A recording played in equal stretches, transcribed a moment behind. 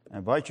I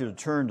invite you to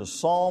turn to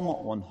Psalm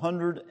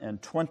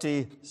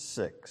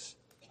 126.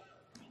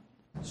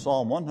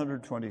 Psalm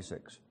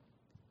 126.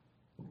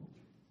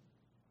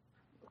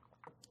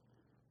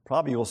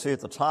 Probably you'll see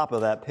at the top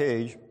of that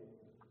page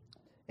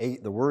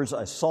the words,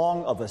 A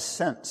Song of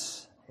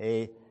Ascents,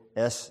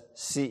 A-S-C-E-N-T-S.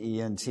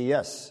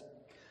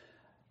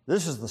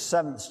 This is the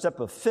seventh step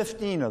of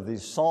 15 of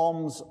these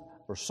psalms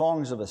or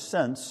songs of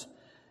ascents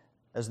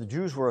as the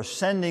Jews were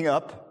ascending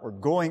up or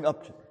going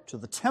up to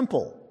the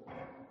temple.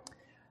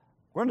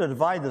 We're going to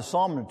divide this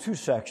psalm into two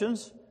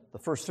sections, the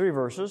first three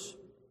verses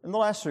and the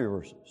last three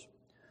verses.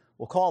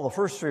 We'll call the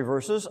first three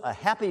verses a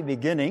happy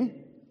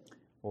beginning.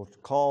 We'll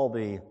call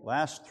the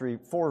last three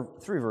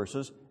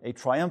verses a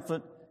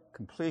triumphant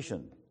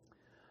completion.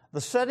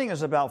 The setting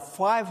is about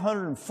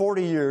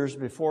 540 years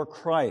before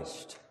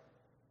Christ.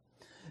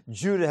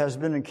 Judah has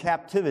been in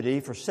captivity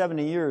for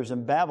 70 years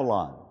in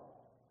Babylon.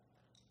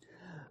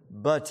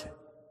 But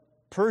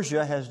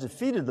Persia has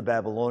defeated the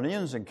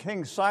Babylonians, and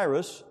King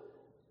Cyrus,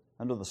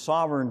 under the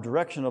sovereign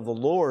direction of the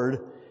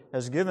Lord,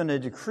 has given a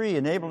decree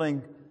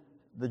enabling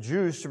the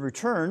Jews to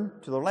return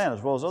to their land,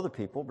 as well as other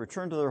people,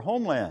 return to their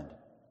homeland.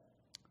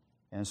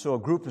 And so a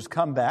group has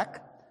come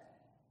back,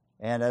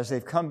 and as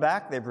they've come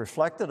back, they've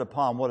reflected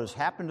upon what has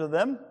happened to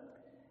them,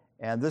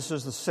 and this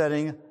is the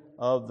setting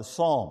of the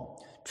psalm.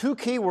 Two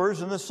key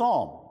words in the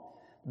psalm.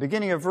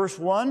 Beginning of verse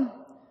 1,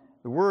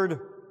 the word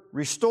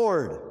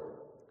restored.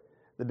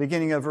 The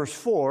beginning of verse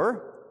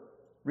 4,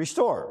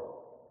 restore,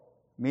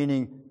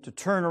 meaning to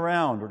turn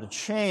around or to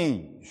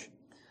change.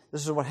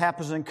 This is what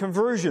happens in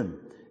conversion.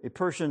 A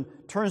person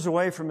turns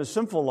away from his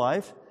sinful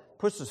life,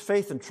 puts his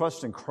faith and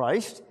trust in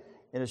Christ,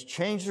 and is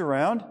changed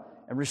around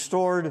and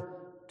restored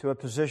to a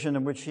position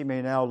in which he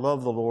may now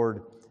love the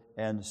Lord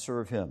and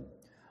serve Him.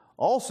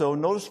 Also,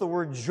 notice the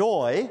word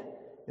joy.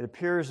 It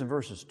appears in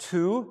verses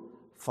 2,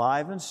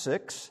 5, and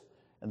 6,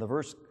 and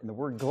the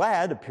word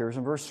glad appears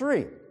in verse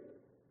 3.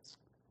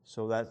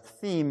 So that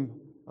theme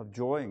of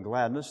joy and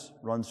gladness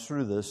runs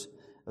through this,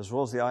 as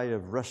well as the idea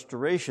of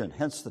restoration.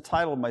 Hence the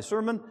title of my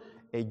sermon,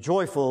 A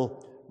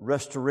Joyful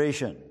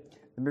Restoration.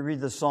 Let me read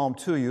this psalm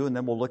to you, and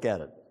then we'll look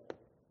at it.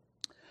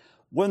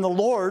 When the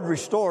Lord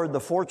restored the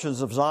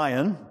fortunes of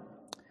Zion,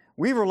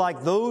 we were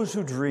like those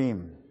who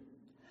dream.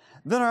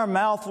 Then our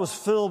mouth was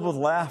filled with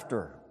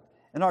laughter,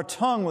 and our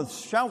tongue with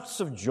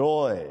shouts of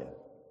joy.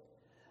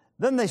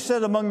 Then they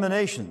said among the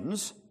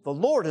nations, the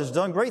Lord has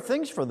done great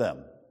things for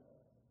them.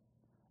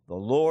 The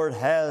Lord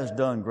has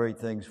done great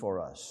things for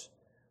us.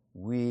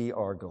 We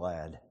are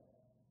glad.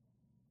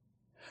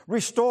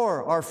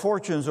 Restore our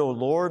fortunes, O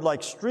Lord,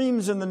 like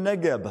streams in the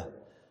Negeb.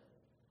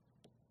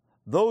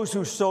 Those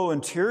who sow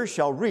in tears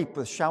shall reap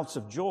with shouts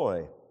of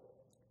joy.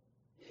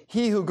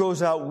 He who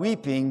goes out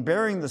weeping,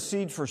 bearing the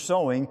seed for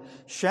sowing,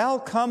 shall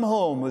come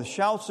home with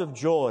shouts of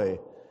joy,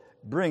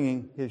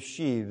 bringing his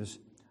sheaves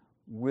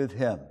with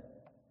him.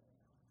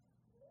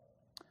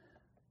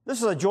 This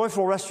is a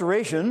joyful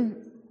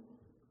restoration,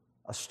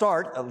 a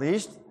start, at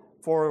least,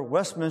 for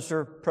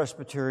Westminster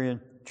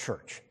Presbyterian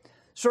Church.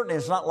 Certainly,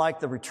 it's not like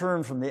the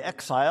return from the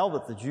exile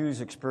that the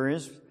Jews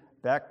experienced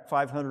back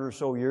 500 or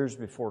so years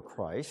before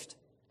Christ.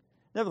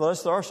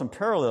 Nevertheless, there are some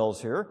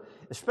parallels here,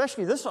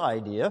 especially this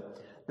idea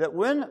that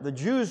when the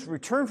Jews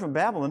returned from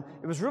Babylon,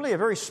 it was really a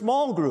very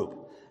small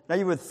group. Now,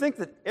 you would think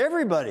that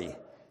everybody,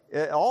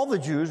 all the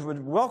Jews,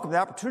 would welcome the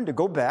opportunity to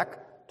go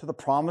back to the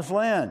Promised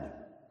Land,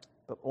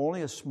 but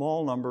only a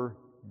small number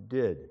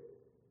did.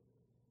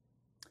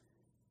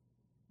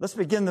 Let's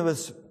begin with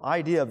this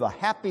idea of a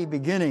happy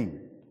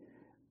beginning.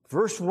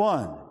 Verse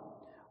 1,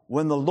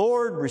 when the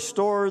Lord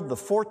restored the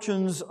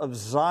fortunes of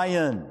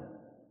Zion.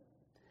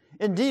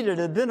 Indeed, it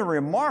had been a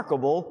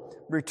remarkable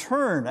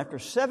return. After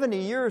 70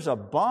 years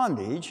of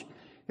bondage,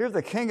 here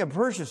the king of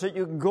Persia said,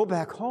 you can go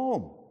back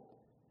home.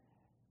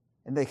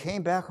 And they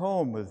came back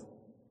home with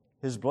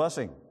his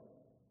blessing.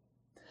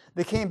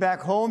 They came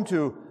back home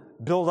to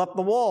build up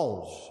the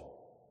walls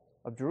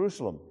of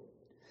Jerusalem.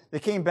 They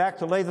came back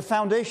to lay the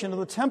foundation of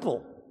the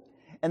temple.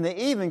 And they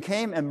even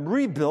came and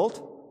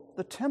rebuilt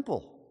the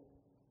temple,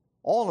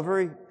 all in a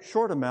very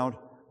short amount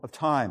of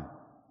time.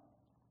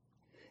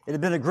 It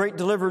had been a great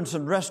deliverance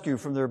and rescue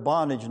from their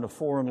bondage in a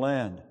foreign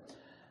land.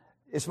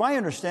 It's my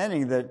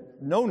understanding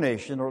that no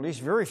nation, or at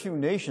least very few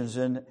nations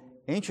in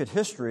ancient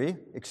history,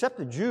 except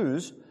the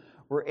Jews,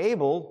 were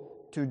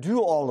able to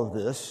do all of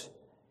this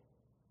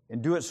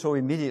and do it so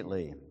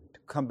immediately, to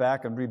come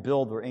back and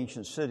rebuild their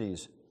ancient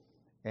cities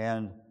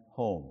and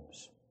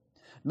homes.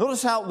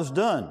 Notice how it was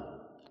done.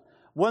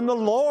 When the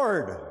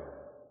Lord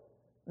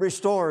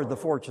restored the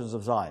fortunes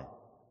of Zion.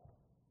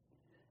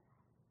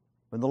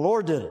 When the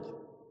Lord did it.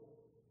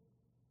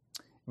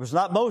 It was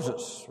not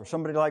Moses or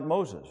somebody like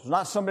Moses. It was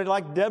not somebody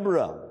like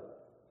Deborah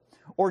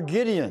or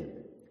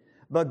Gideon,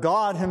 but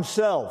God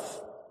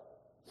Himself.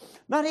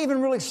 Not even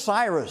really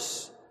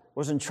Cyrus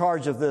was in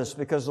charge of this,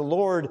 because the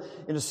Lord,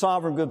 in His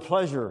sovereign good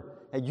pleasure,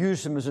 had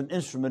used him as an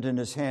instrument in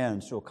His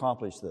hands to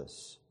accomplish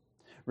this.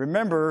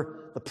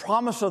 Remember, the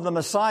promise of the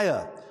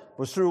Messiah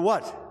was through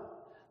what?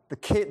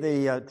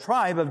 The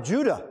tribe of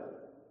Judah.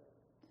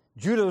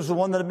 Judah was the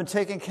one that had been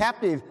taken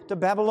captive to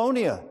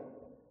Babylonia.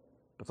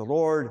 But the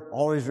Lord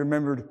always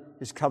remembered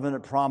his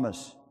covenant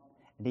promise,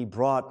 and he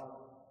brought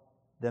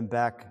them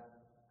back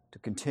to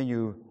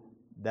continue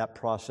that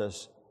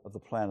process of the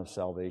plan of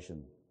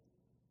salvation.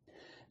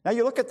 Now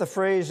you look at the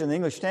phrase in the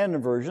English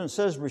Standard Version, it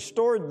says,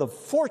 restored the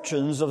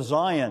fortunes of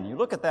Zion. You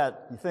look at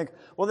that, you think,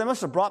 well, they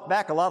must have brought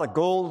back a lot of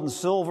gold and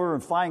silver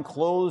and fine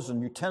clothes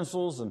and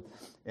utensils and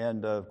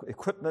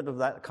equipment of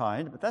that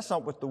kind, but that's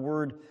not what the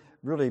word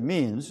really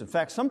means. In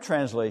fact, some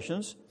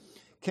translations,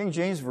 King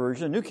James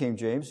Version, New King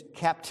James,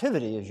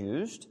 captivity is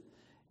used,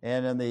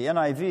 and in the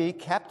NIV,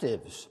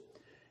 captives.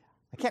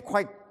 I can't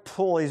quite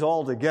pull these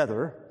all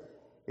together,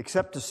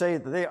 except to say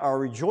that they are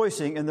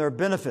rejoicing in their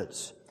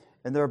benefits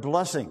and their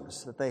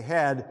blessings that they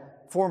had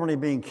formerly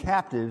being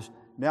captives,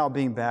 now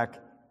being back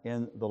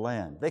in the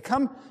land. They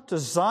come to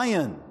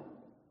Zion.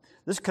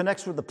 This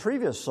connects with the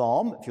previous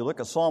psalm. If you look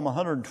at Psalm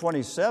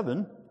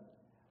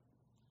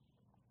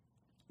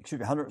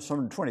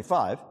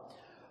 125,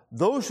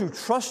 those who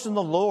trust in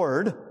the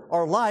Lord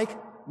are like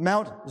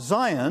Mount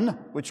Zion,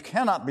 which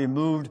cannot be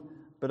moved,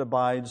 but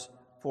abides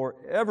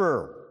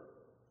forever.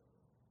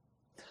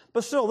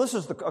 But still, this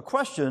is a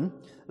question.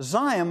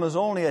 Zion was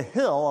only a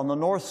hill on the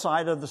north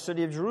side of the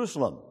city of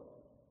Jerusalem.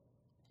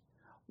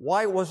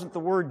 Why wasn't the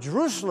word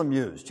Jerusalem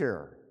used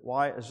here?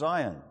 Why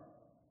Zion?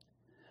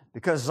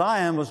 Because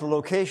Zion was the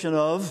location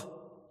of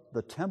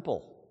the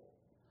temple,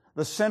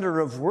 the center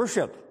of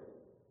worship,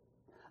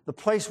 the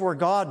place where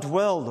God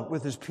dwelled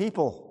with his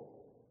people.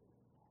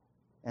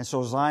 And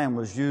so Zion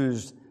was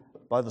used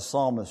by the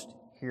psalmist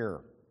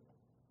here.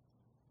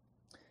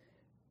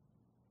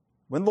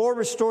 When the Lord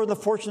restored the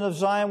fortune of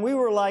Zion, we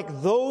were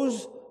like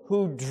those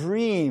who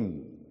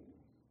dream.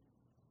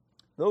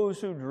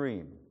 Those who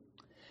dream.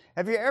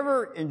 Have you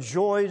ever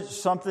enjoyed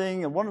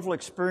something, a wonderful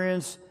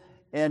experience,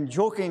 and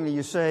jokingly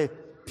you say,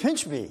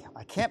 pinch me,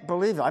 I can't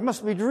believe it, I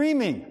must be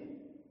dreaming.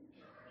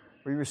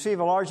 Or you receive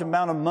a large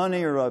amount of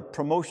money or a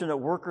promotion at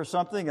work or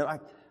something, and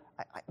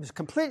it was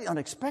completely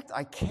unexpected.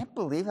 I can't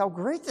believe how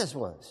great this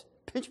was.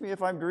 Pinch me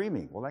if I'm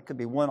dreaming. Well, that could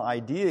be one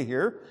idea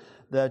here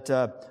that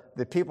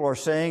the people are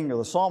saying, or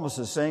the psalmist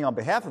is saying on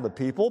behalf of the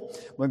people.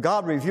 When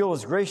God revealed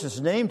his gracious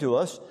name to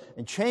us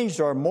and changed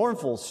our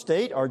mournful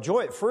state, our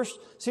joy at first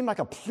seemed like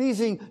a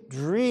pleasing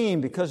dream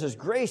because his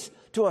grace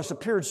to us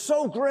appeared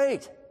so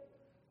great.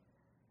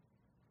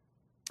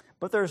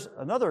 But there's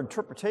another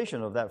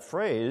interpretation of that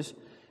phrase,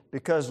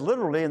 because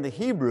literally in the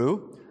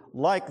Hebrew,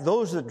 like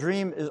those that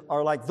dream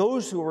are like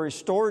those who are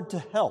restored to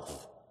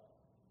health.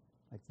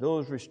 Like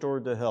those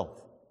restored to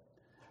health.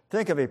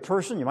 Think of a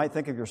person, you might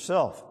think of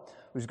yourself,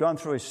 who's gone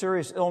through a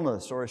serious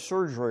illness or a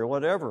surgery or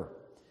whatever.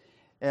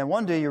 And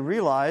one day you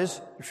realize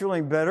you're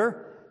feeling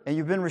better and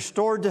you've been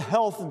restored to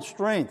health and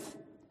strength.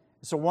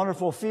 It's a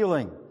wonderful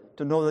feeling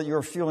to know that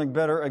you're feeling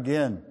better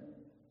again.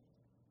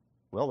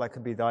 Well, that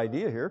could be the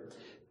idea here.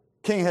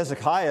 King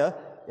Hezekiah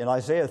in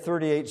Isaiah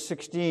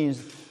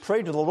 38:16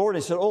 prayed to the Lord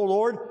and he said, "Oh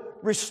Lord,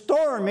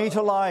 restore me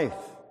to life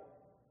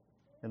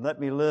and let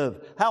me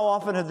live." How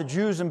often have the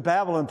Jews in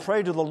Babylon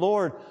prayed to the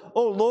Lord,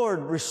 "Oh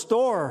Lord,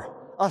 restore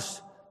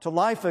us to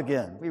life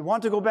again. We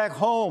want to go back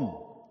home."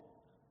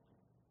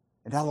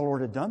 And now the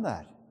Lord had done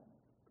that.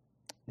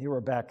 They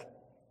were back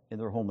in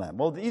their homeland.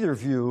 Well, either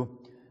of you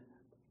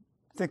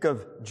think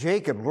of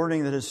Jacob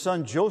learning that his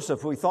son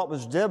Joseph, who he thought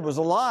was dead, was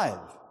alive.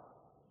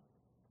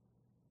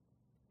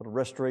 What a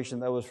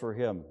restoration that was for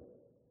him.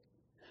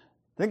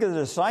 Think of the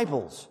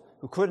disciples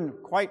who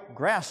couldn't quite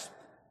grasp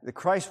that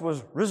Christ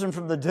was risen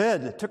from the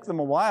dead. It took them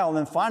a while, and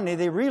then finally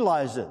they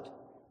realized it.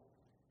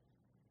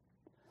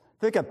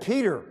 Think of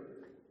Peter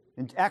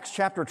in Acts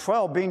chapter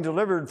 12 being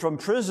delivered from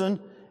prison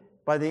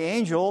by the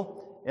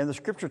angel, and the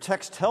scripture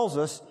text tells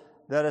us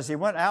that as he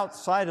went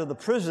outside of the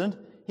prison,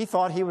 he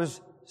thought he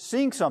was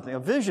seeing something, a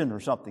vision or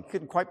something. He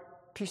couldn't quite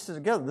piece it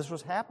together. This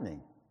was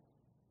happening.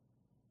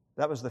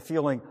 That was the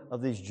feeling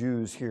of these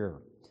Jews here.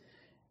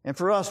 And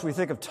for us, we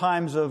think of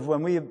times of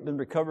when we have been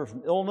recovered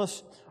from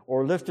illness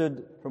or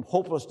lifted from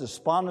hopeless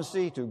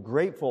despondency to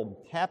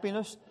grateful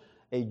happiness,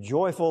 a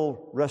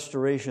joyful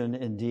restoration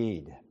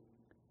indeed.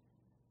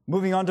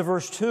 Moving on to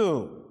verse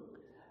 2.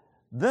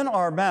 Then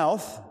our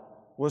mouth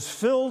was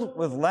filled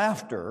with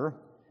laughter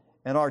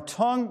and our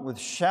tongue with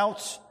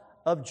shouts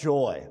of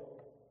joy.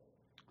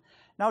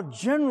 Now,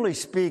 generally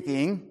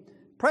speaking,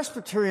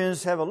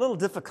 Presbyterians have a little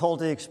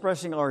difficulty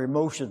expressing our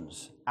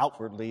emotions,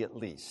 outwardly at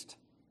least.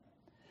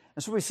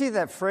 And so we see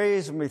that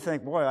phrase and we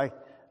think, boy,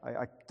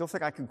 I don't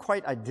think I can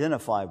quite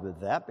identify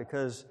with that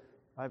because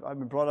I've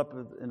been brought up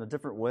in a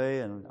different way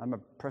and I'm a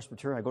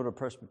Presbyterian, I go to a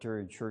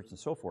Presbyterian church and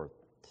so forth.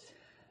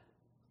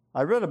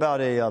 I read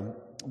about a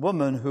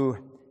woman who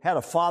had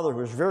a father who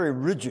was very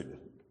rigid,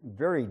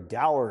 very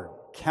dour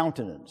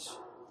countenance.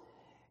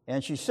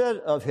 And she said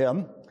of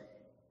him,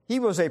 he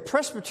was a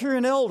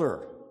Presbyterian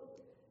elder.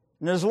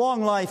 In his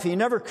long life, he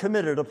never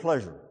committed a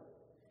pleasure.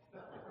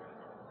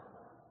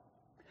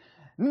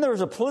 And then there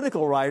was a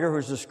political writer who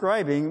was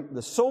describing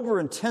the sober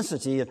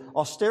intensity and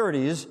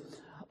austerities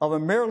of a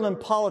Maryland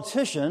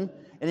politician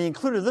And he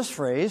included this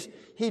phrase,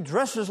 he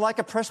dresses like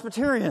a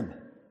Presbyterian.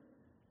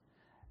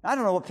 I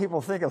don't know what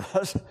people think of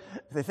us,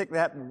 if they think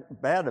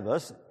that bad of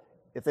us.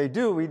 If they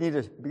do, we need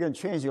to begin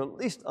changing at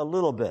least a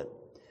little bit.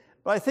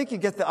 But I think you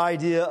get the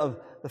idea of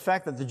the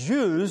fact that the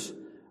Jews,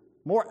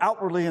 more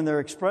outwardly in their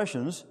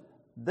expressions,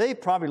 they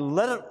probably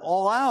let it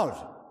all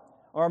out.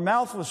 Our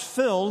mouth was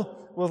filled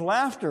with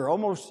laughter.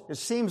 Almost, it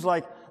seems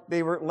like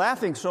they were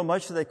laughing so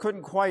much that they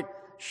couldn't quite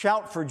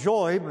shout for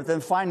joy, but then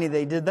finally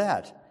they did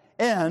that.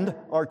 And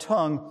our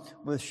tongue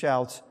with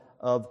shouts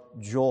of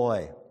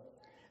joy.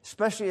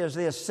 Especially as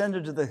they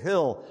ascended to the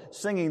hill,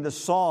 singing the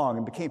song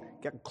and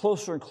got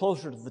closer and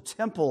closer to the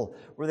temple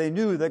where they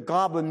knew that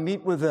God would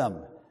meet with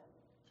them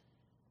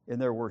in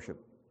their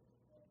worship.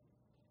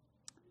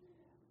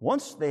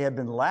 Once they had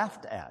been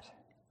laughed at.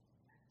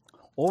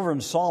 Over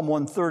in Psalm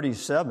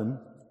 137,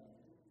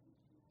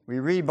 we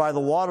read, by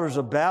the waters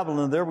of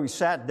Babylon, there we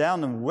sat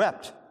down and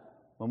wept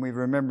when we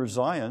remembered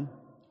Zion.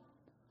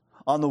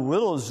 On the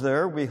willows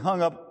there we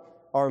hung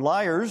up our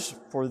lyres,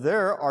 for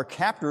there our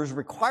captors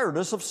required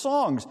us of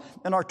songs,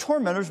 and our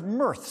tormentors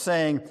mirth,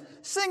 saying,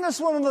 sing us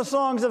one of the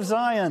songs of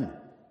Zion.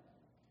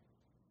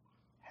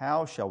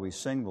 How shall we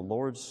sing the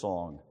Lord's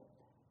song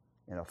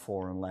in a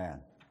foreign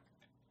land?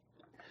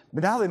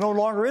 But now they're no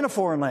longer in a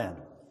foreign land.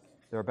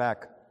 They're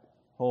back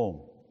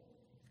home.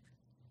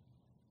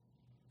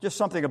 Just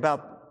something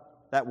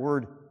about that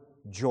word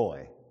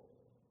joy.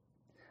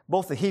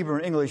 Both the Hebrew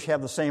and English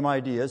have the same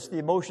idea. It's the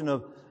emotion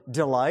of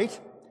delight,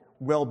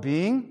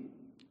 well-being,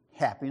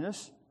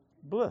 happiness,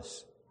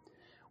 bliss.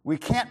 We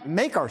can't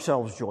make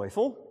ourselves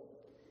joyful.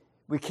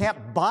 We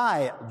can't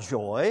buy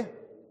joy.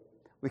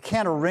 We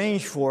can't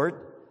arrange for it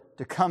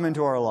to come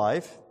into our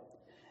life.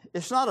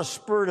 It's not a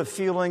spurt of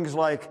feelings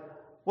like,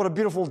 what a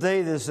beautiful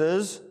day this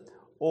is,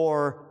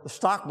 or the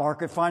stock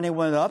market finally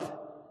went up.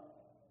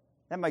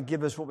 That might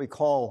give us what we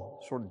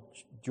call sort of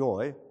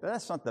joy, but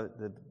that's not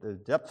the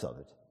depth of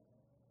it.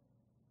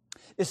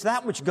 It's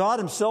that which God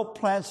himself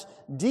plants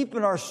deep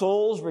in our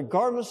souls,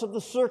 regardless of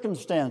the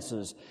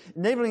circumstances.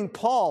 Enabling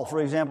Paul,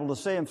 for example, to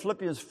say in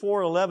Philippians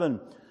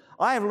 4:11,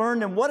 I have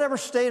learned in whatever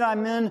state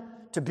I'm in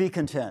to be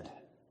content.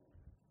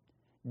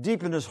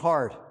 Deep in his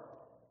heart,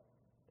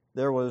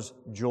 there was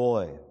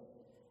joy.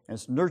 And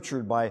it's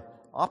nurtured by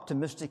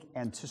optimistic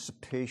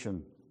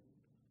anticipation.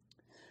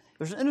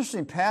 There's an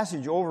interesting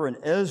passage over in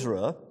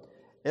Ezra.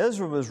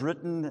 Ezra was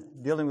written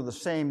dealing with the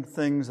same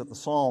things that the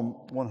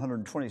Psalm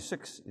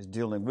 126 is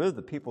dealing with.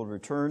 The people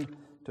returned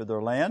to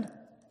their land.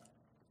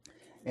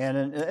 And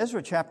in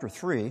Ezra chapter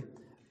 3,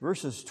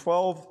 verses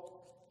 11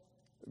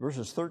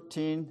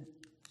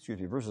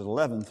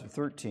 through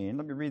 13,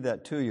 let me read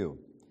that to you.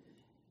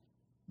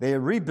 They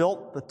had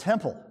rebuilt the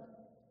temple,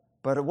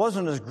 but it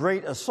wasn't as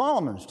great as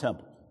Solomon's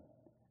temple.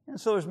 And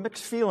so there's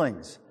mixed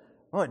feelings.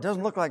 Well, it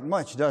doesn't look like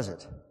much, does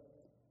it?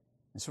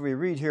 And so we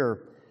read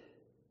here,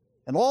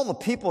 and all the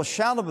people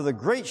shouted with a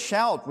great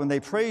shout when they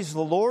praised the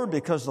Lord,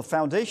 because the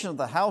foundation of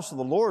the house of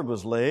the Lord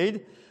was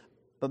laid.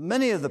 But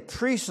many of the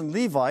priests and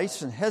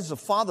Levites and heads of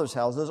fathers'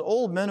 houses,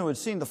 old men who had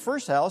seen the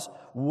first house,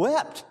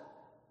 wept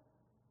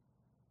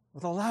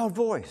with a loud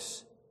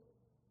voice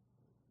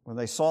when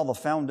they saw the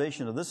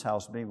foundation of this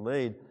house being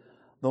laid,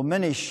 though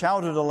many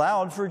shouted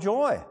aloud for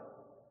joy,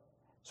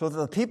 so that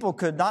the people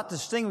could not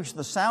distinguish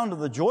the sound of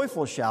the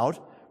joyful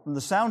shout from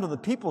the sound of the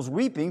people's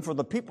weeping, for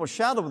the people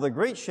shouted with a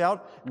great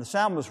shout, and the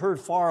sound was heard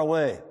far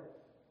away.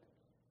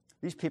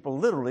 These people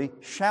literally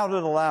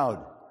shouted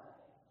aloud,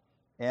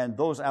 and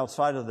those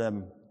outside of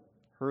them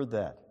heard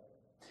that.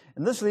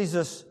 And this leads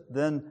us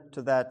then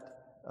to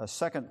that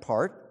second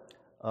part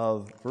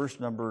of verse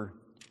number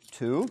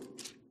 2.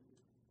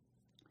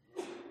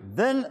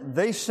 Then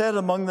they said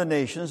among the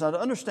nations, now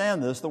to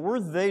understand this, the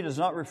word they does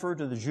not refer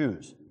to the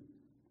Jews. It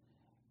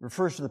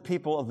refers to the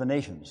people of the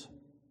nations.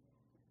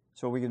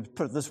 So we can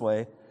put it this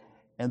way,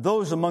 and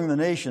those among the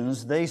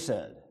nations, they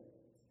said.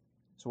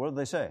 So what did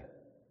they say?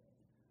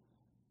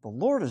 The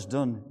Lord has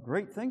done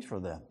great things for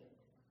them.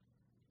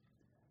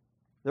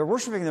 They're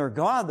worshiping their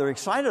God. They're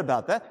excited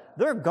about that.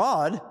 Their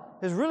God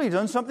has really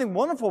done something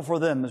wonderful for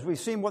them, as we've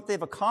seen what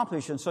they've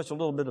accomplished in such a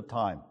little bit of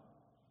time.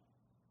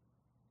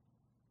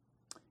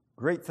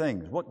 Great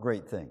things. What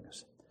great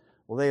things?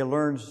 Well, they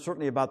learned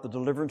certainly about the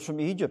deliverance from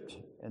Egypt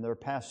in their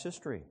past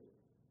history.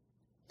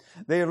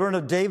 They had learned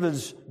of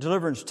David's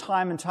deliverance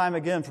time and time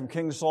again from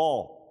King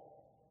Saul.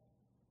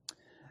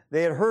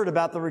 They had heard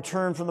about the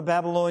return from the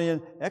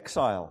Babylonian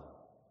exile.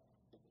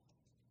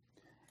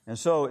 And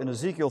so in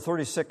Ezekiel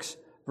 36,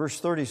 verse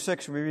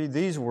 36, we read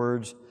these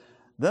words,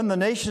 Then the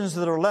nations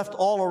that are left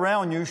all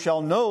around you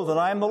shall know that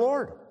I am the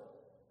Lord.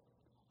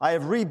 I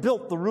have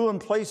rebuilt the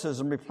ruined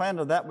places and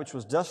replanted that which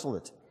was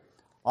desolate.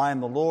 I am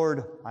the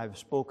Lord, I have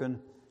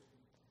spoken,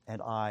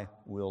 and I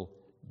will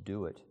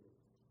do it.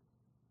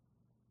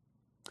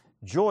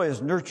 Joy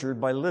is nurtured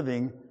by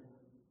living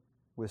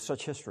with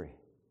such history.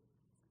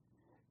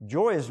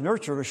 Joy is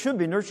nurtured, or should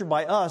be nurtured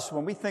by us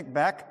when we think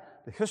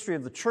back the history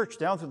of the church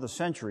down through the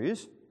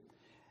centuries.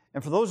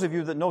 And for those of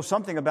you that know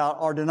something about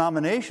our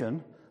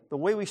denomination, the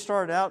way we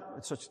started out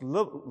in such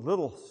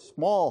little,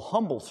 small,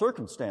 humble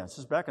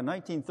circumstances back in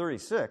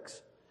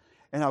 1936,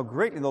 and how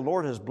greatly the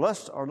Lord has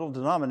blessed our little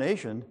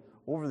denomination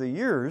over the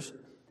years,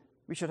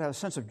 we should have a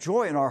sense of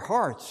joy in our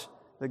hearts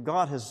that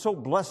God has so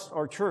blessed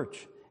our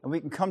church, and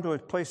we can come to a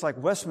place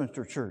like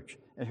Westminster Church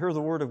and hear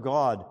the Word of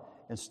God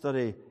and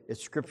study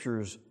its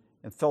Scriptures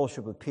and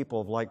fellowship with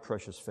people of like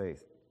precious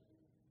faith.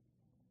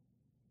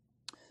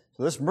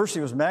 So this mercy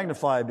was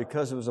magnified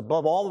because it was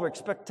above all their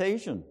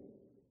expectation.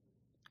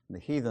 The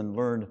heathen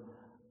learned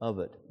of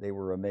it. They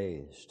were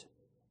amazed.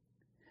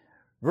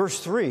 Verse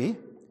 3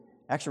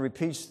 actually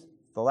repeats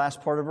the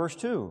last part of verse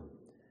 2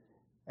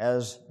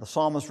 as the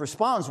psalmist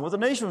responds to what the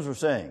nations were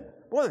saying.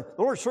 Boy,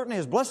 the Lord certainly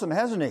has blessed them,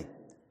 hasn't he? And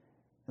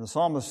the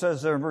psalmist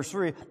says there in verse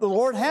 3, the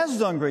Lord has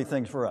done great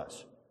things for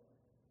us.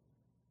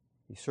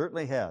 He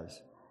certainly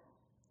has.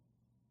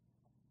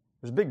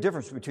 There's a big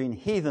difference between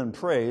heathen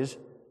praise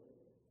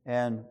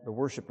and the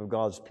worship of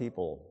God's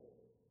people.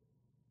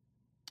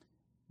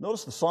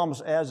 Notice the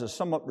psalmist adds a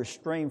somewhat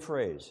restrained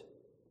phrase.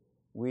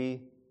 We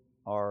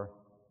are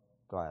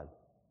glad.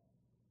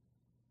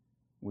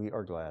 We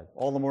are glad.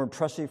 All the more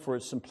impressive for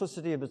its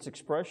simplicity of its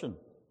expression.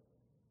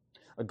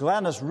 A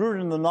gladness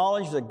rooted in the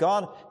knowledge that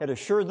God had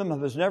assured them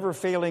of His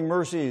never-failing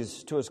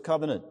mercies to His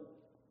covenant.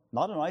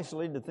 Not an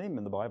isolated theme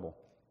in the Bible.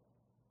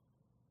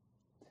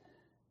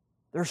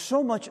 There's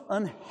so much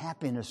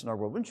unhappiness in our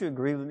world. Wouldn't you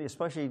agree with me,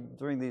 especially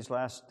during these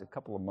last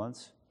couple of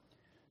months?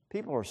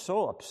 People are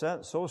so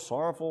upset, so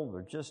sorrowful,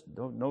 there's just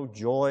no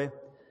joy.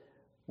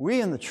 We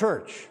in the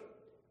church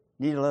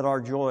need to let our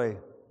joy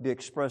be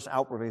expressed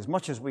outwardly as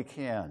much as we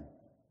can.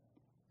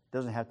 It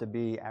doesn't have to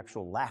be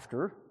actual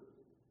laughter,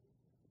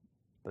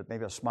 but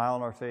maybe a smile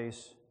on our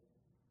face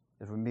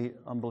as we meet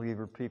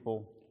unbeliever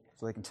people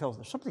so they can tell us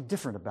there's something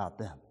different about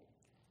them.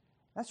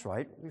 That's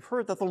right. We've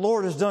heard that the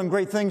Lord has done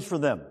great things for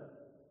them.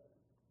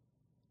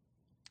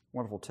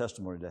 Wonderful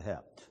testimony to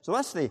have. So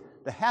that's the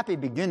happy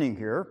beginning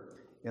here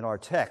in our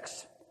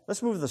text.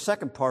 Let's move to the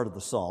second part of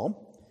the psalm,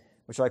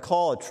 which I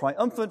call a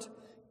triumphant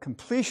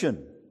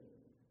completion.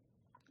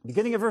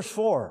 Beginning of verse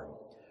 4.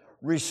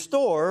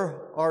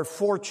 Restore our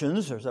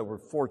fortunes. There's that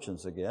word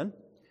fortunes again.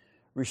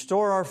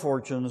 Restore our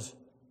fortunes,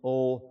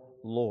 O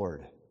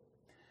Lord.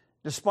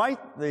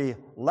 Despite the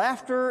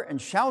laughter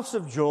and shouts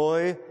of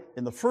joy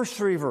in the first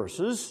 3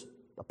 verses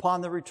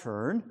upon the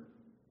return,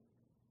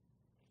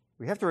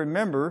 we have to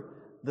remember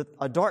that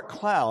a dark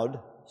cloud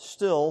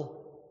still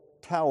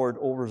towered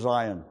over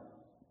Zion.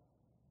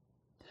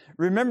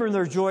 Remembering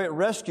their joy at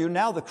rescue,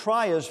 now the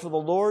cry is for the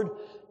Lord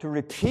to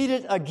repeat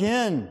it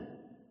again.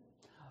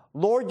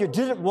 Lord, you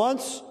did it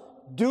once,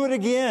 do it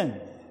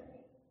again.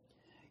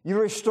 You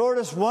restored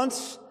us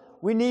once,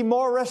 we need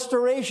more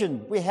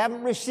restoration. We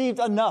haven't received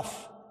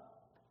enough.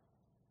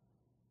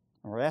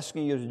 And we're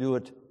asking you to do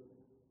it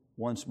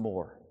once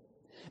more.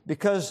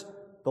 Because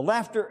the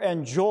laughter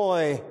and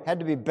joy had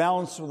to be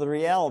balanced with the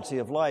reality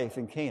of life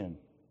in Canaan.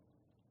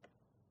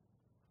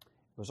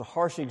 It was a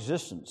harsh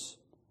existence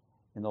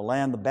in the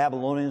land the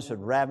Babylonians had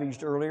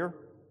ravaged earlier.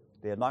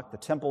 They had knocked the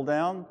temple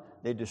down.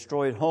 They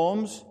destroyed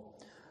homes.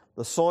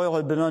 The soil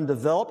had been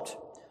undeveloped.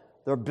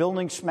 Their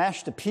buildings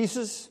smashed to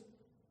pieces.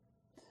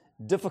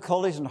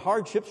 Difficulties and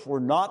hardships were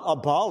not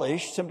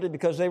abolished simply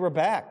because they were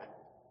back.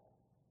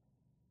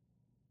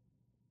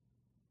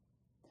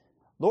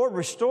 Lord,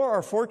 restore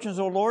our fortunes,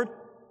 O Lord,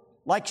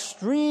 like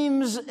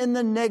streams in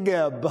the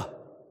Negeb.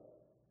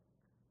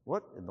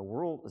 What in the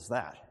world is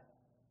that?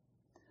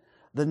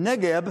 The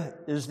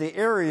Negeb is the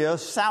area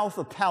south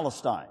of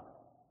Palestine,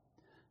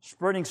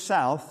 spreading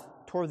south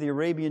toward the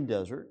Arabian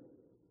desert.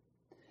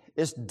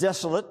 It's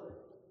desolate,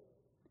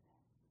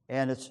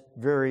 and it's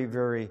very,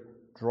 very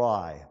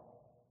dry.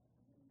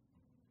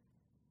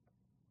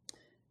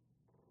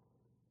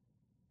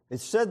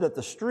 It's said that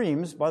the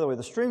streams, by the way,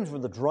 the streams were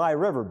the dry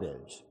river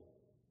beds,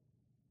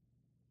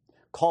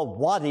 called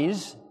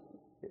wadis,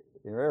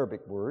 the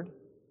Arabic word.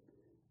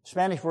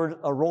 Spanish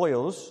word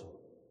arroyos.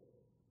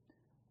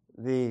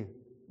 The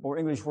more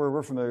English word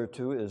we're familiar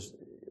to is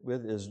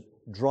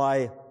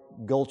dry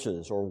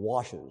gulches or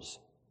washes.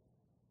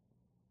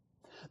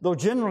 Though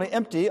generally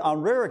empty,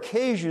 on rare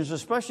occasions,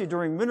 especially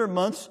during winter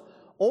months,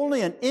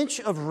 only an inch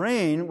of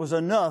rain was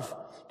enough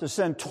to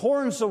send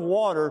torrents of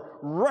water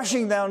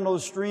rushing down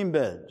those stream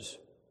beds.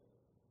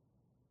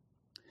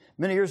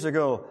 Many years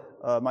ago,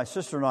 my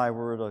sister and I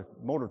were at a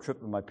motor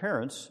trip with my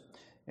parents,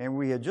 and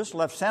we had just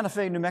left Santa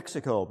Fe, New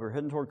Mexico. We were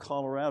heading toward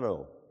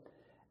Colorado.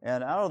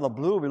 And out of the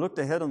blue, we looked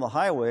ahead on the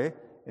highway,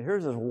 and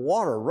here's this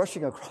water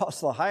rushing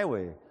across the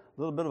highway, a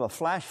little bit of a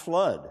flash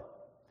flood.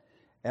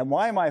 And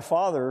why my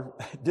father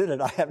did it,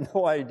 I have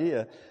no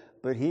idea.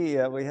 But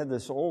we had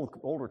this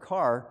older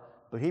car,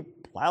 but he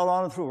plowed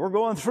on through. We're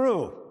going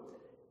through.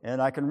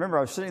 And I can remember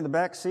I was sitting in the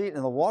back seat,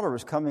 and the water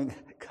was coming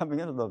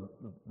into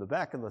the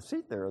back of the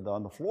seat there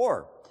on the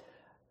floor.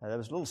 And it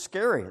was a little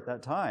scary at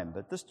that time.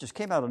 But this just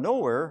came out of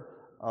nowhere,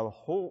 a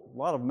whole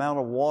lot of amount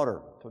of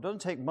water. So it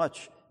doesn't take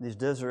much in these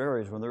desert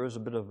areas when there is a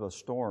bit of a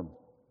storm.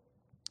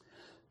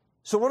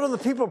 So what are the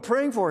people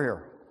praying for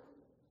here?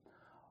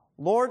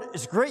 Lord,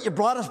 it's great you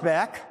brought us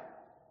back.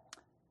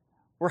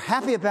 We're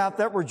happy about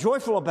that. We're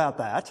joyful about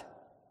that.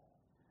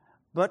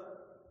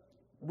 But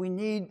we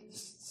need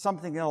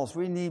something else.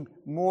 We need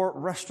more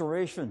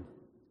restoration.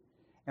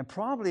 And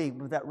probably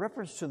with that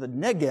reference to the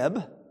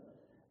Negeb,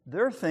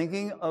 they're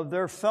thinking of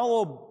their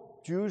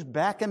fellow Jews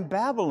back in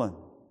Babylon.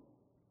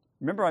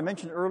 Remember I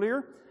mentioned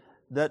earlier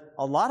that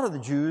a lot of the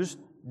Jews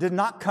did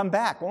not come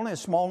back, only a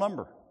small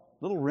number,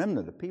 little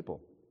remnant of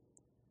people.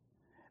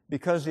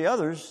 Because the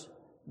others,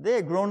 they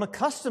had grown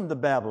accustomed to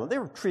Babylon. They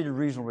were treated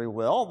reasonably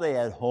well. They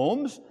had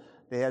homes.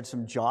 They had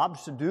some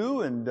jobs to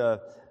do, and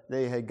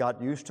they had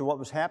got used to what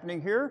was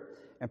happening here.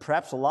 And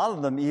perhaps a lot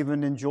of them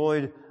even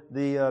enjoyed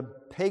the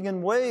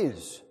pagan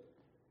ways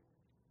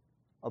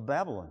of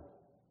Babylon.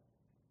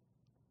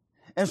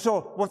 And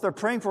so what they're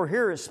praying for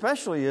here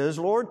especially is,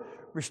 Lord,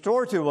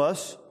 restore to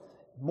us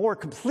more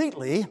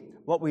completely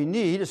what we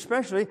need,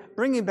 especially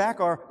bringing back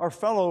our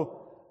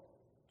fellow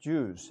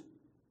Jews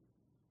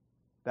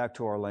back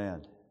to our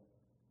land.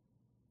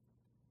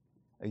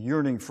 A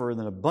yearning for an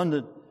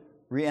abundant,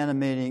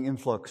 reanimating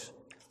influx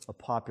of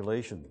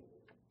population.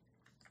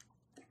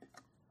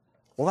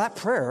 Well, that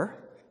prayer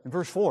in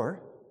verse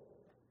 4,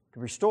 to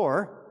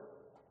restore,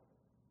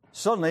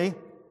 suddenly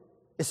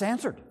it's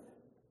answered.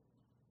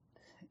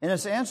 And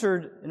it's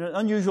answered in an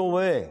unusual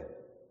way.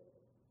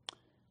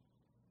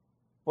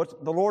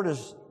 What the Lord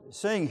is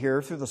saying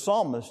here through the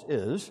psalmist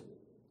is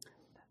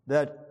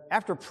that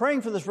after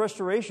praying for this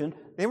restoration,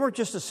 they weren't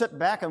just to sit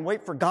back and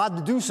wait for God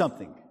to do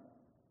something.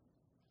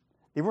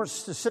 They weren't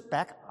to sit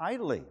back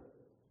idly.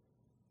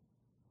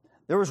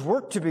 There was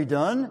work to be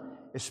done,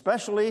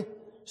 especially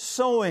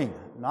sowing,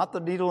 not the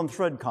needle and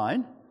thread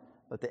kind,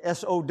 but the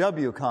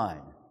S-O-W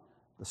kind,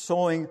 the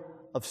sowing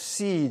of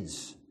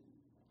seeds.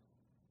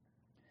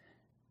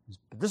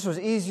 But this was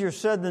easier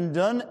said than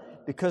done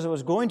because it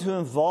was going to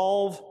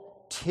involve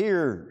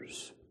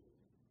tears.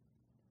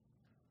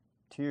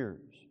 Tears.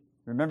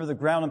 Remember, the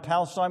ground in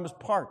Palestine was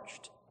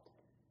parched.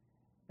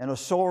 And a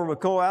sower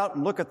would go out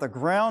and look at the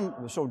ground.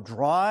 It was so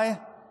dry.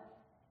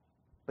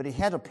 But he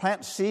had to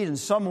plant seed in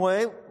some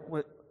way.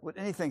 Would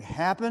anything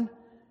happen?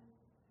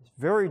 It's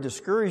very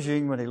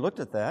discouraging when he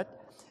looked at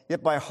that.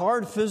 Yet by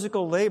hard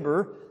physical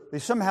labor, they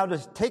somehow to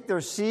take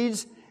their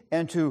seeds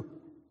and to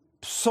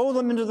sow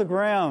them into the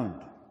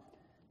ground.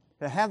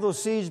 To have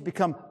those seeds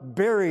become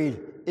buried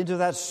into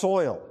that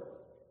soil.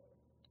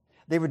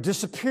 They would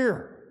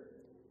disappear,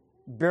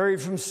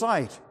 buried from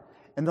sight,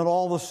 and then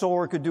all the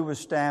sower could do was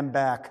stand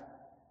back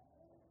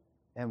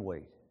and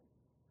wait.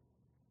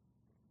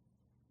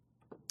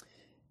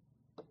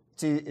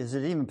 See, is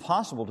it even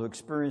possible to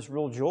experience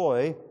real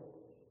joy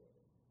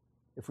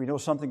if we know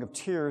something of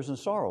tears and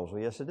sorrows?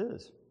 Well, yes, it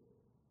is.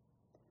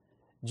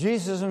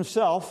 Jesus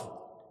himself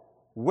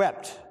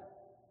wept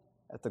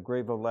at the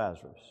grave of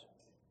Lazarus.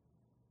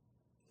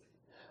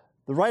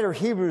 The writer of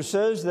Hebrews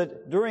says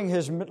that during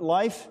his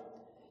life,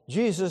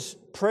 Jesus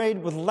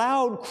prayed with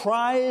loud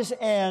cries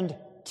and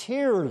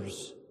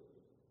tears.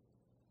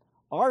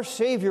 Our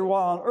Savior,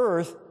 while on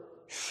earth,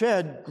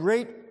 shed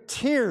great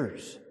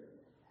tears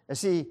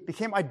as he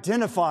became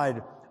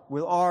identified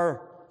with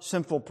our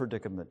sinful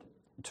predicament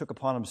and took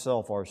upon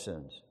himself our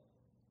sins.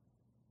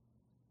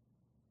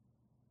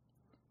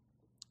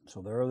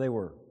 So there they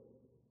were.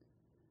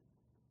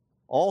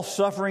 All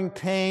suffering,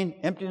 pain,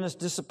 emptiness,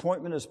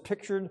 disappointment is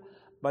pictured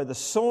by the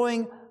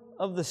sowing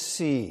of the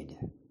seed.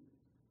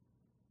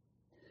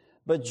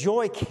 But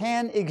joy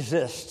can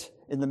exist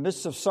in the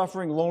midst of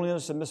suffering,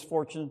 loneliness, and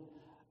misfortune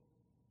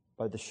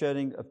by the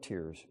shedding of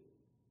tears.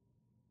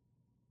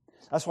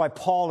 That's why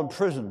Paul in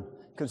prison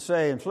could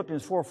say in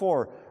Philippians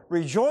 4:4,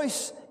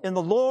 rejoice in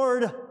the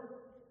Lord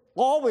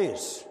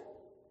always.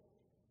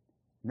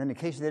 And then in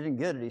case they didn't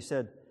get it, he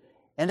said,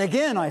 and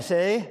again I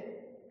say,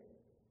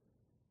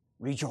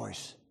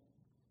 rejoice.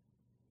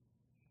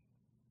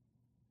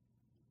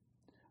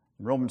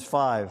 In Romans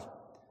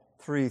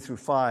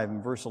 5:3-5,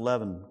 and verse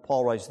 11,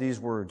 Paul writes these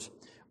words,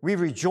 we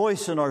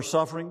rejoice in our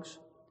sufferings,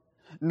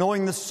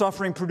 knowing that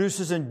suffering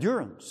produces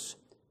endurance,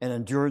 and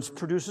endurance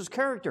produces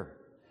character,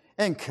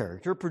 and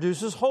character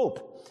produces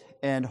hope.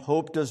 And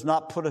hope does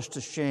not put us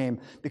to shame,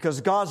 because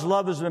God's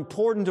love has been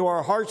poured into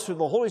our hearts through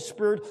the Holy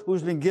Spirit who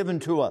has been given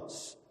to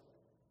us.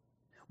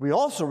 We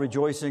also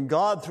rejoice in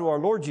God through our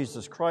Lord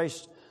Jesus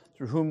Christ,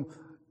 through whom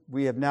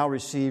we have now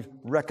received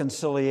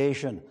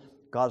reconciliation.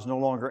 God's no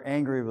longer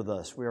angry with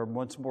us. We are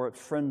once more at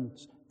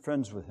friends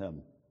with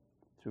him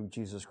through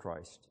Jesus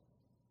Christ.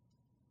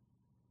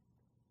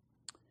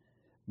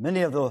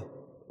 Many of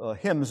the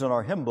hymns in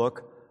our hymn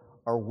book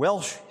are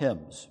Welsh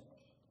hymns,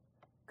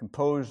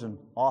 composed and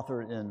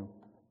authored in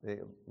the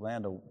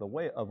land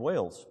of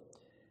Wales.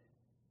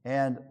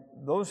 And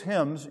those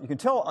hymns, you can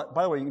tell,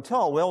 by the way, you can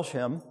tell a Welsh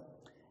hymn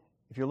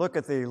if you look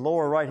at the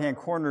lower right-hand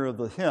corner of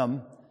the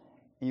hymn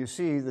and you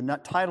see the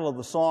title of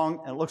the song,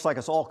 and it looks like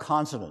it's all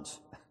consonants,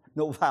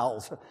 no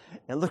vowels.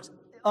 It looks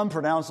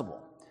unpronounceable.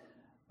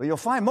 But you'll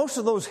find most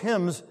of those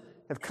hymns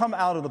have come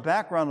out of the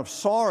background of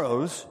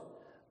sorrows,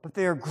 but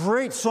they are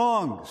great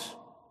songs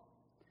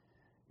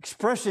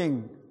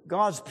expressing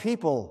God's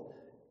people,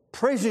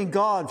 praising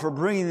God for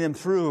bringing them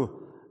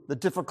through the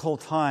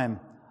difficult time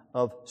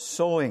of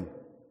sowing.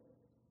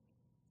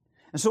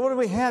 And so what do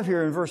we have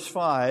here in verse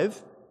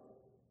 5?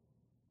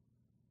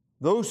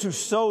 Those who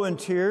sow in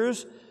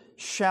tears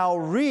shall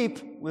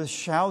reap with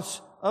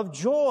shouts of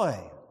joy.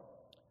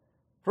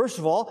 First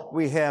of all,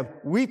 we have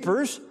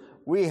weepers,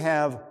 we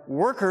have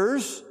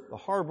workers, the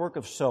hard work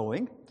of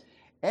sowing,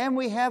 and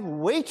we have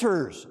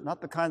waiters,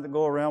 not the kind that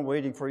go around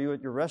waiting for you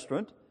at your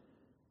restaurant,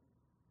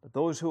 but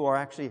those who are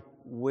actually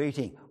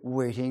waiting.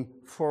 Waiting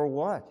for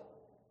what?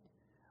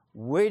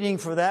 Waiting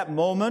for that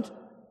moment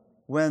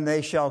when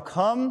they shall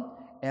come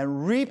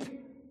and reap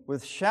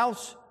with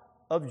shouts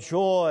of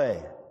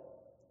joy.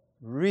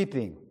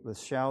 Reaping with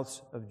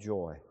shouts of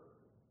joy.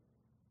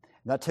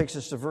 And that takes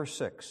us to verse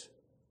 6.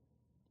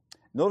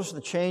 Notice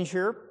the change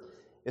here.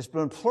 It's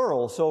been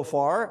plural so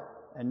far,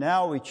 and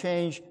now we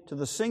change to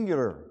the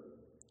singular.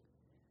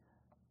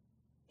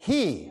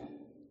 He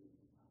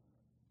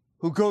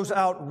who goes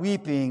out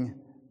weeping,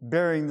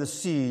 bearing the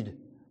seed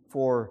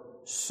for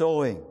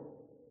sowing.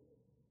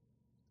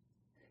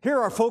 Here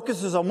our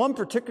focus is on one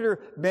particular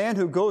man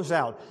who goes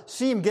out.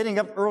 See him getting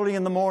up early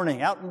in the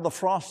morning, out in the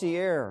frosty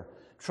air,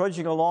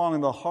 trudging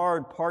along the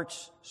hard,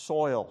 parched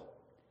soil.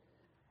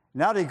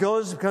 Now he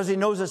goes because he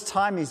knows it's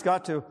time he's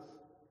got to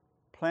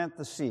plant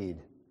the seed.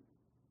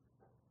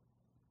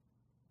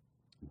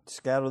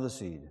 Scatter the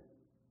seed.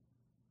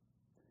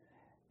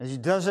 As he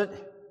does it,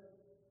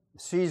 the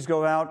seeds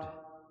go out,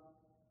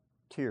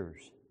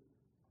 tears.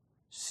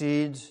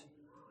 Seeds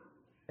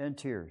and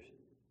tears.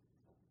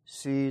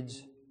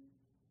 Seeds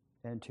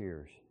and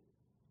tears.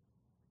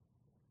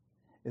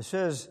 It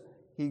says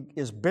he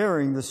is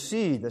bearing the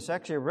seed. That's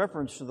actually a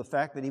reference to the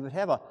fact that he would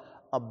have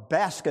a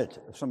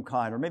basket of some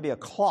kind, or maybe a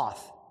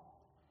cloth,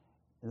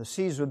 and the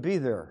seeds would be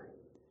there.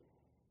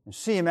 And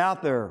see him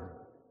out there,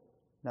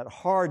 that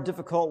hard,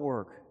 difficult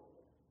work,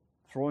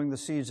 throwing the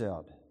seeds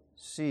out.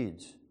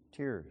 Seeds,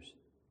 tears.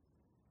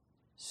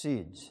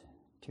 Seeds,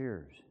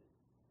 tears.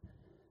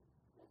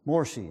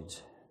 More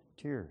seeds,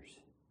 tears.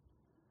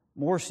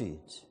 More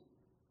seeds,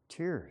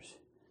 tears.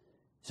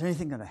 Is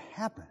anything going to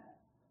happen?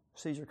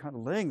 Seeds are kind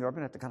of laying there. I'm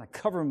going to have to kind of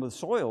cover them with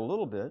soil a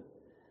little bit.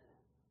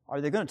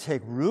 Are they going to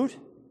take root?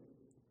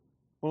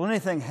 Will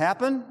anything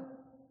happen?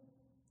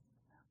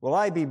 Will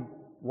I be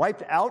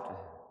wiped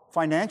out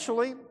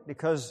financially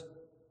because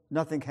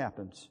nothing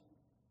happens?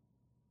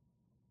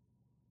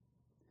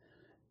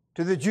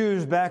 To the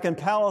Jews back in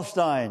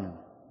Palestine,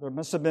 there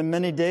must have been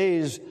many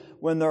days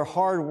when their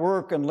hard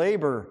work and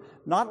labor,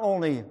 not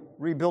only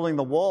rebuilding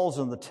the walls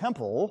and the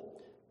temple,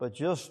 but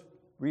just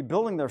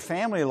rebuilding their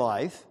family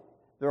life,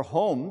 their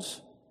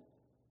homes,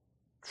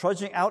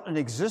 trudging out an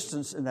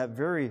existence in that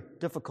very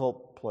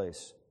difficult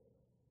place.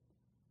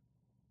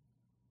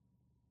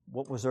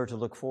 What was there to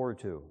look forward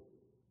to?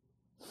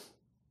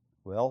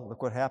 Well,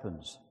 look what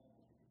happens.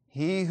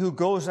 He who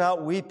goes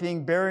out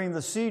weeping, bearing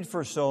the seed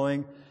for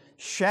sowing,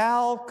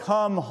 shall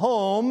come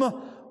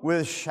home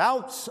with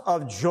shouts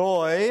of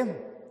joy,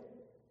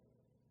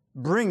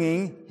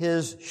 bringing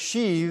his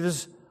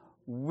sheaves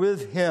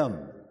with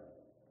him.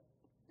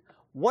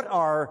 What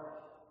are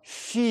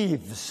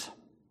sheaves?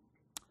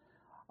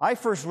 I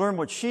first learned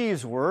what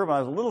sheaves were when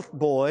I was a little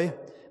boy.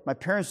 My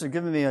parents had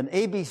given me an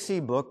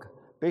ABC book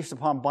based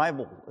upon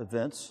Bible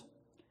events,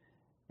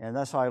 and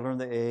that's how I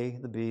learned the A,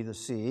 the B, the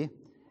C.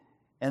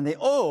 And the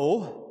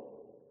O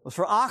was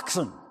for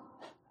oxen.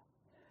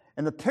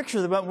 And the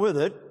picture that went with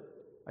it,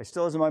 I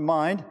still has in my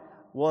mind,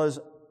 was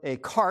a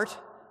cart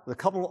with a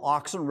couple of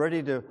oxen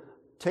ready to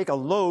take a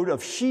load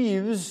of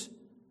sheaves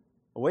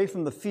away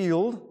from the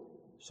field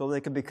so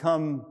they could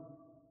become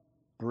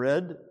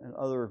bread and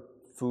other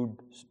food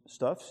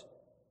stuffs.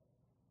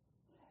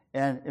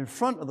 And in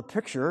front of the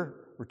picture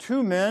were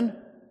two men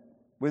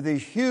with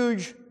these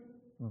huge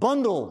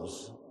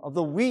bundles of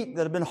the wheat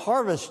that had been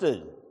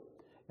harvested,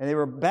 and they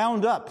were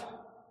bound up.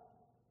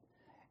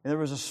 And there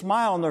was a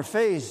smile on their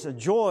face, a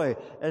joy,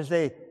 as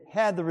they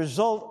had the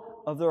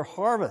result of their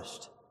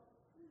harvest.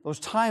 Those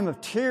time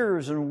of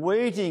tears and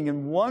waiting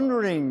and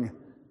wondering.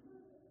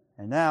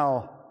 And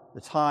now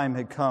the time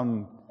had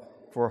come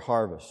for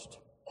harvest.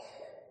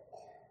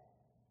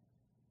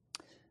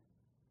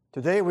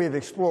 Today we have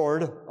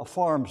explored a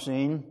farm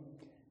scene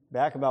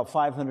back about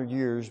 500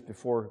 years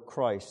before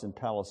Christ in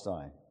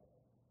Palestine.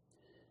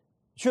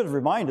 It should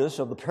remind us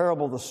of the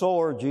parable of the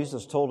sower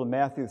Jesus told in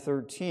Matthew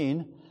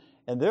 13.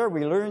 And there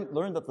we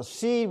learned that the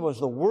seed was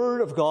the Word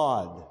of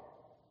God.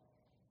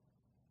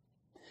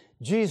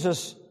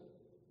 Jesus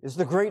is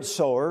the great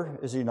sower,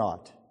 is he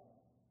not?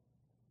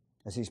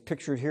 As he's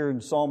pictured here in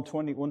Psalm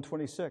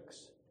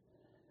 126.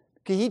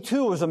 He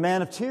too was a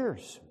man of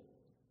tears.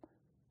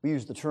 We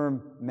use the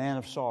term man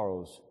of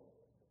sorrows.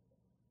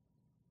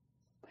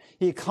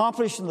 He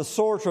accomplished in the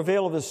sore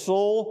travail of his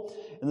soul,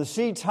 in the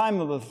seed time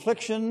of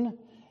affliction,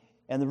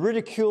 and the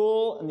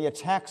ridicule and the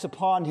attacks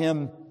upon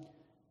him,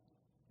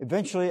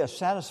 eventually a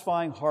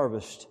satisfying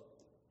harvest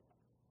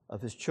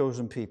of his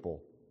chosen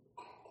people.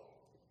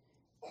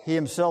 He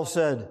himself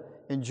said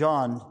in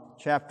John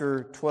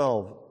chapter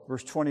 12,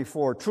 verse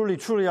 24, "Truly,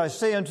 truly, I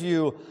say unto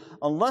you,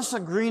 unless a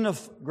grain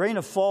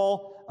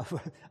of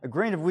a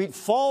grain of wheat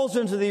falls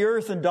into the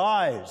earth and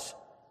dies,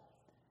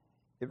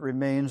 it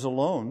remains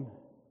alone.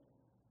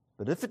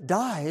 But if it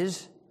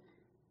dies,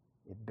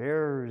 it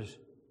bears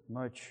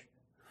much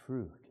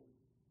fruit.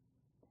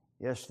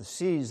 Yes, the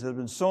seeds that have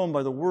been sown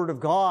by the Word of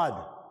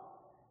God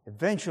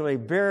eventually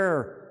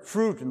bear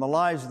fruit in the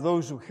lives of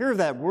those who hear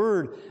that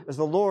Word as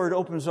the Lord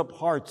opens up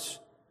hearts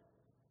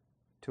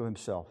to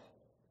Himself.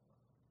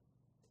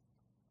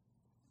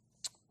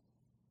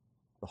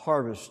 The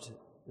harvest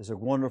is a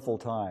wonderful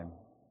time.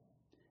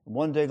 And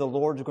one day the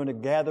Lord is going to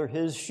gather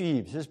His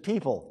sheaves, His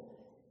people,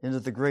 into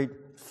the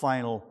great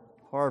final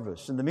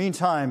harvest. In the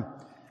meantime,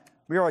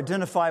 we are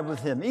identified with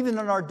Him. Even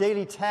in our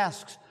daily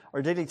tasks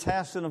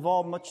that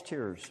involve much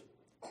tears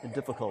and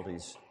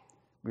difficulties,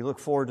 we look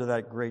forward to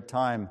that great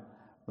time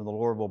when the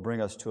Lord will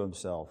bring us to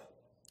Himself.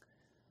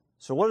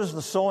 So what is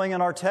the sowing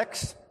in our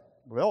text?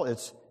 Well,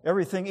 it's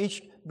everything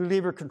each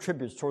believer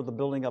contributes toward the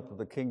building up of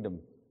the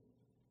kingdom.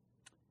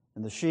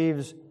 And the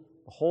sheaves,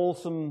 the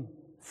wholesome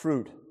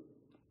fruit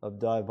of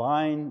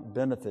divine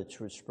benefits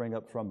which spring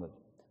up from it,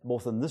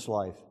 both in this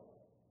life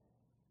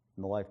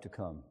and the life to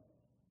come.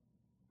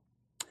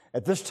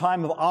 At this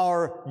time of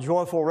our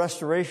joyful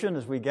restoration,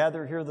 as we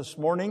gather here this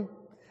morning,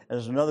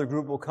 as another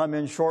group will come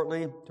in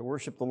shortly to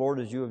worship the Lord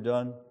as you have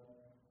done,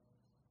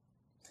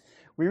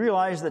 we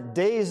realize that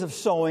days of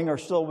sowing are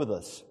still with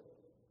us.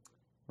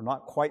 We're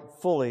not quite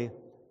fully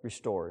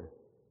restored.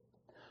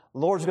 The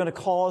Lord's going to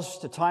call us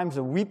to times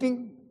of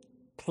weeping,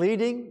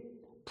 pleading,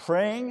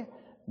 praying,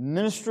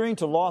 ministering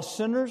to lost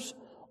sinners,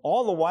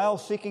 all the while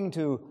seeking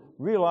to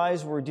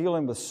realize we're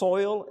dealing with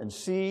soil and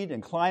seed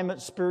and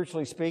climate,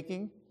 spiritually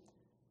speaking.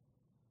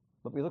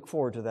 But we look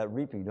forward to that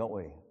reaping, don't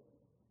we?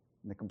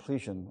 And the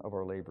completion of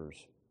our labors.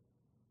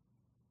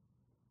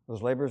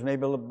 Those labors may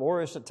be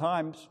laborious at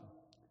times.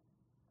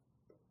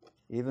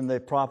 Even the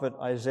prophet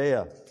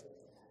Isaiah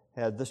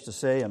had this to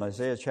say in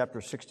Isaiah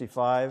chapter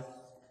 65,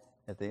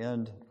 at the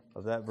end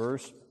of that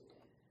verse.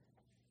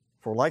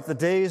 For like the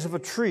days of a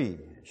tree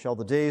shall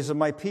the days of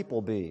my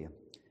people be.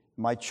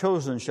 My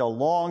chosen shall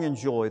long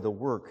enjoy the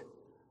work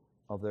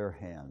of their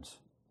hands.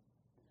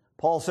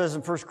 Paul says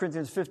in 1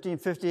 Corinthians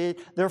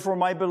 15:58, therefore,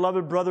 my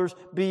beloved brothers,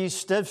 be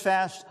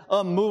steadfast,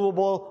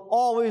 unmovable,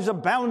 always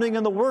abounding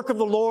in the work of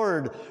the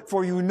Lord,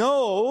 for you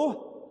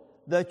know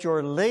that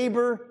your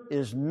labor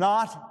is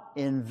not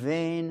in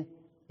vain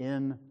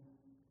in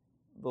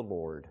the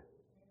Lord.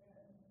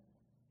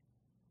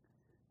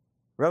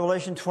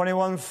 Revelation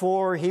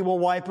 21:4, He will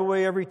wipe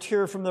away every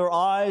tear from their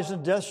eyes,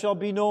 and death shall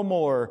be no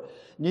more.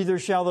 Neither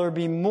shall there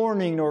be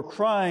mourning, nor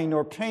crying,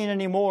 nor pain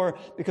anymore,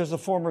 because the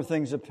former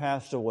things have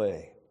passed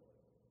away.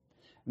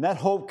 And that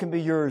hope can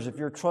be yours if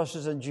your trust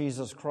is in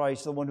Jesus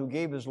Christ, the one who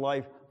gave His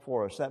life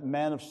for us, that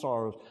man of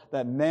sorrows,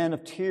 that man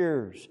of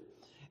tears.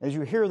 As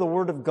you hear the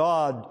Word of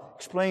God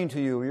explained to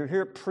you, you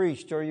hear it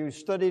preached, or you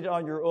study it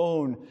on your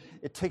own,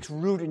 it takes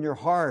root in your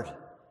heart.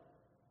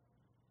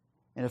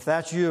 And if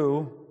that's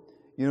you,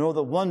 you know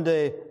that one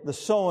day the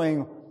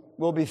sowing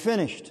will be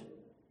finished,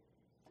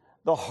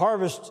 the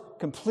harvest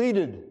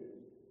completed,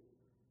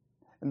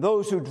 and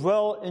those who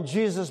dwell in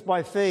Jesus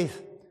by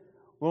faith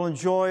will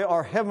enjoy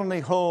our heavenly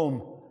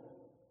home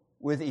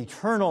with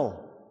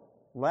eternal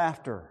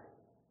laughter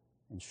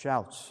and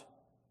shouts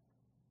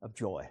of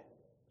joy.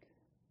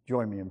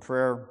 Join me in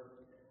prayer.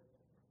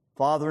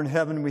 Father in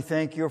heaven, we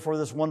thank You for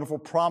this wonderful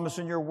promise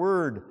in Your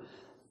Word,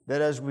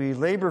 that as we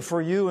labor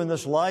for You in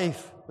this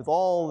life, with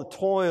all the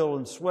toil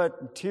and sweat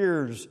and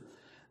tears,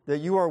 that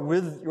You are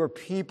with Your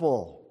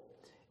people,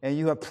 and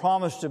You have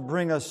promised to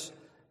bring us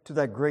to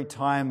that great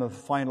time of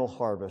final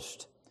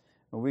harvest,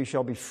 when we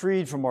shall be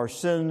freed from our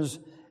sins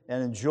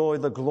and enjoy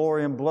the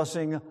glory and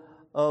blessing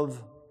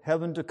of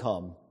heaven to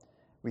come.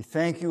 We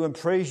thank You and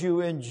praise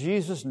You in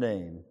Jesus'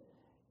 name.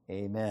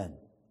 Amen.